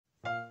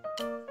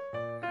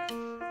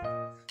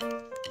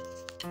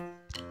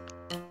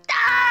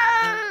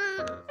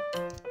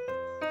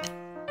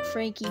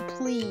Frankie,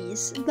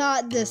 please.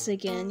 Not this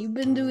again. You've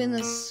been doing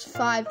this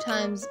 5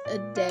 times a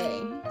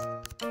day.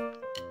 No!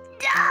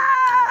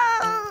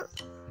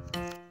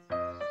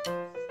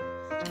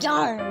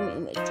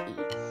 Darn me,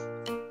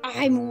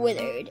 I'm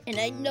withered, and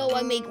I know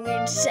I make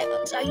weird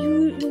sounds. Are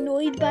you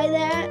annoyed by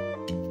that?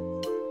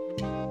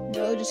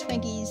 No, just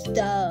Frankie's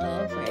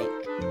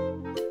Frank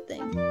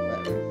thing,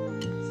 whatever.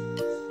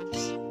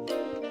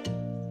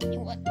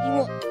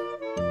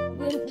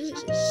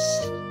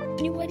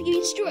 You want to get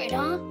destroyed,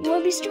 huh? You want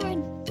to be destroyed?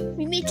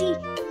 Me, Mitty?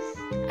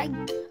 I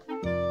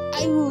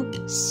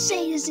will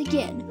say this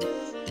again.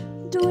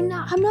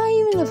 I'm not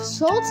even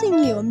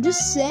assaulting you. I'm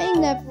just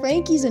saying that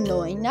Frankie's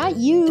annoying, not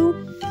you.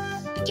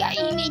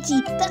 Yeah,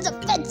 Mitty, that's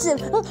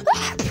offensive. Oh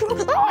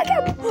my god!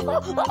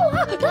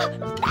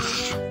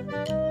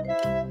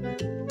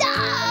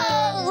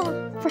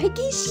 No!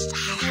 Frankie,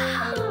 shut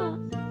up!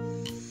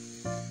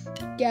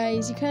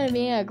 Guys, you're kind of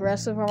being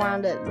aggressive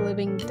around a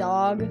living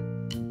dog.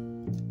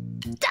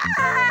 No!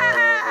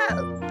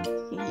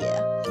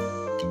 Yeah.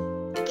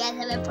 You guys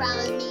have a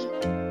problem with me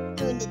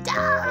doing the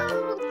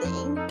dog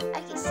thing?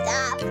 I can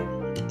stop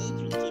if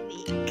you give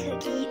me a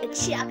cookie, a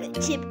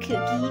chocolate chip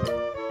cookie.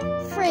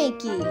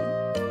 Frankie,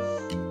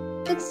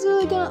 it's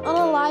really gonna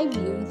unalive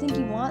you. You think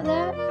you want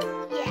that?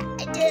 Yeah,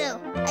 I do.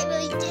 I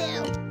really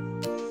do.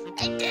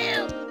 I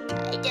do.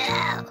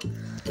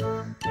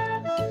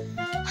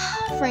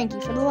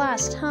 Frankie, for the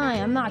last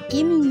time, I'm not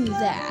giving you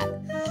that.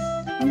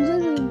 You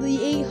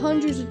literally ate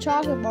hundreds of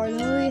chocolate bars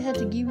and really had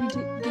to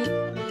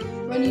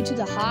run you to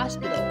the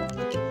hospital.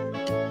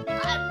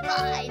 I'm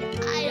fine.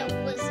 I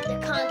don't listen to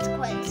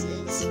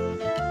consequences.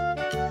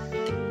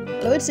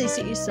 I would say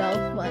suit yourself,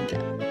 but no.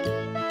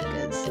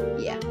 Because,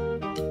 yeah.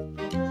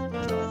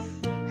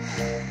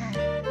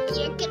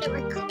 You're gonna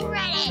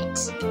regret it.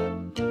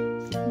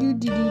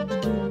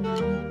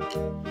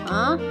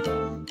 Huh?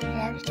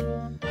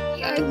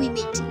 You're ugly,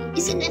 Mitty.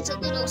 Isn't that a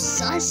little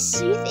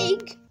sus, you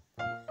think?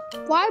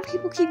 Why do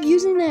people keep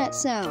using that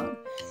sound?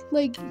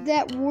 Like,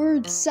 that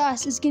word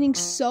sus is getting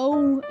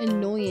so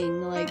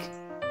annoying. Like,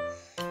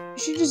 you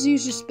should just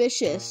use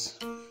suspicious.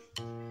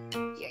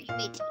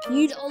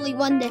 You're the only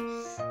one that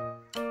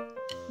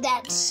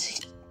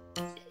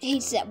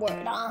hates that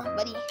word, huh,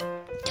 buddy?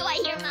 Do I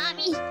hear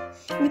mommy?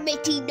 We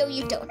matey, no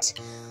you don't.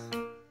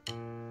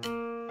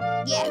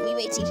 Yeah, we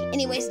matey.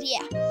 Anyways,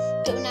 yeah.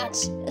 Do not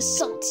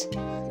assault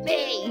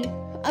me.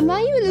 I'm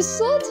not even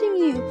assaulting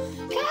you.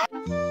 God.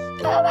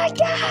 Oh my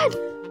god!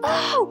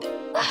 Oh!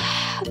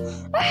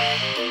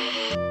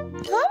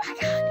 Oh my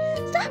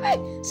god! Stop it!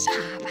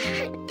 Stop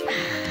it!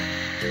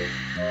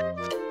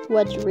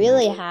 What's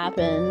really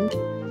happened?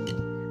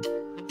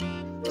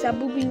 Stop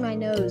booping my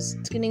nose.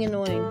 It's getting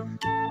annoying.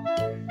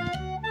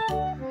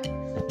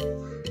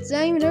 It's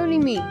not even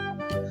hurting me.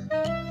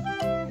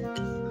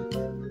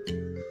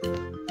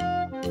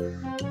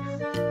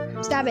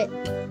 Stop it.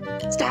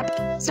 Stop.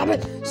 Stop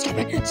it. Stop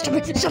it. Stop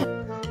it. Stop it.